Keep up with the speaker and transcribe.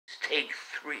take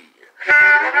 3.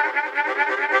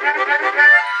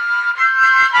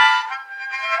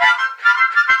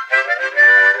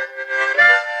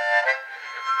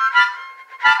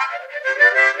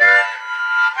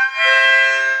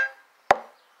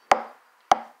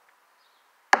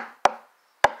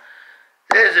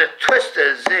 There's a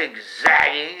twister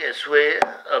zigzagging its way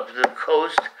up the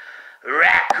coast,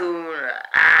 raccoon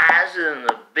eyes in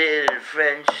the bearded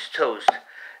French toast,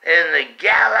 and the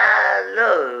gal I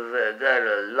love got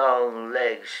a long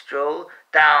leg stroll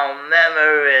down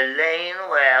memory lane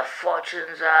where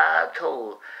fortunes are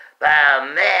told by a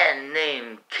man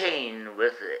named Cain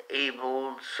with an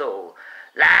able soul.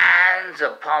 Lines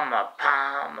upon my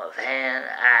palm of hand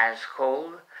ice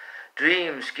cold,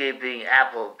 dreamscaping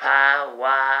apple pie,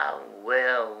 why,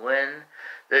 where, when.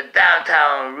 The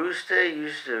downtown rooster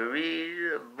used to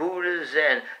read Buddha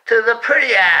Zen to the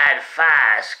pretty-eyed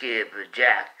fire-escape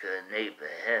Jack, a neighbor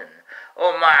hen.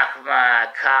 Or mark my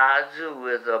cards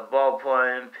with a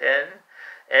ballpoint pen,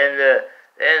 and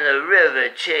the river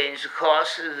changed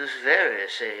courses this very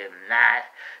same night.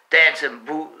 Dancing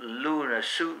boot, lunar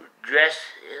suit, dressed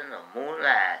in the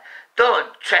moonlight.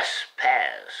 Don't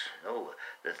trespass, no,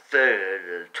 the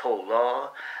third told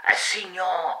law. I seen your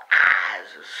eyes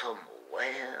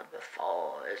somewhere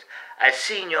before. I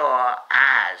seen your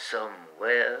eyes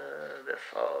somewhere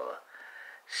before.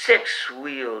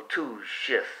 6-wheel,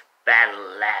 2-shift,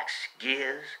 battle-axe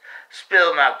gears.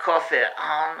 Spill my coffee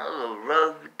on the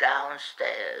rug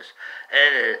downstairs.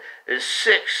 And a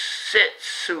 6-sit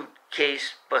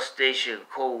suitcase, bus station,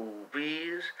 cold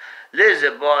breeze. Lizzie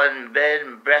bought in bed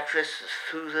and breakfast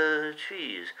through the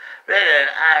trees. Red and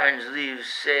orange leaves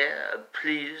say,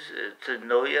 please to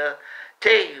know ya.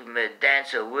 Take me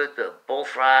dancing with the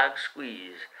bullfrog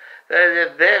squeeze.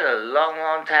 It's been a long,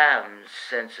 long time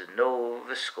since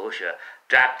Nova Scotia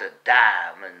dropped a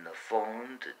dime in the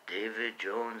phone to David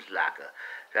Jones' locker.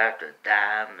 Dropped a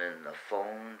dime in the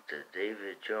phone to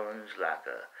David Jones'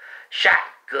 locker.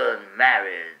 Shotgun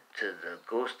married to the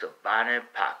ghost of Bonnie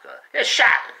Parker. Yeah,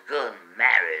 shotgun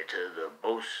married to the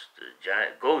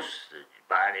ghost of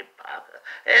Bonnie Parker.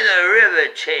 And the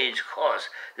river changed course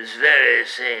this very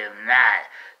same night.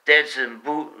 Dancing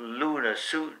boot, lunar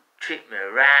suit, treat me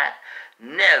right.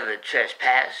 Never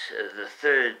trespass, the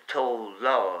third told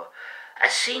law. I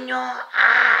seen your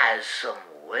eyes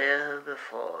somewhere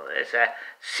before. Yes, I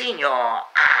seen your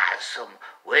eyes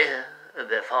somewhere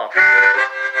before.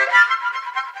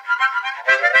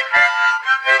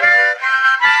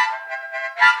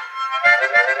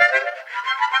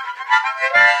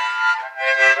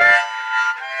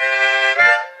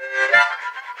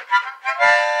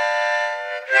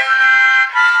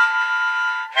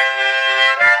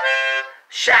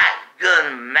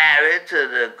 Shotgun married to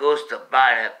the ghost of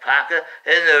Bonnie Parker,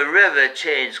 and the river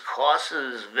changed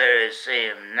courses very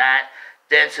same night.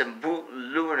 Dancing boot,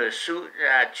 lunar suit,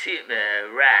 and I treat me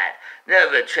right.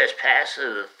 Never trespass,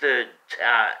 the third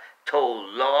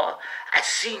told law. I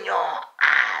seen your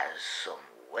eyes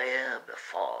somewhere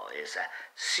before. Yes, I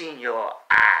seen your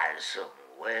eyes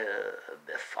somewhere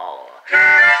before.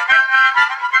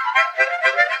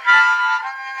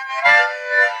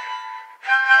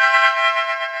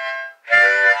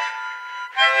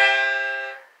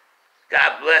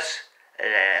 God bless,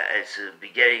 and it's the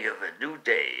beginning of a new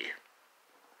day.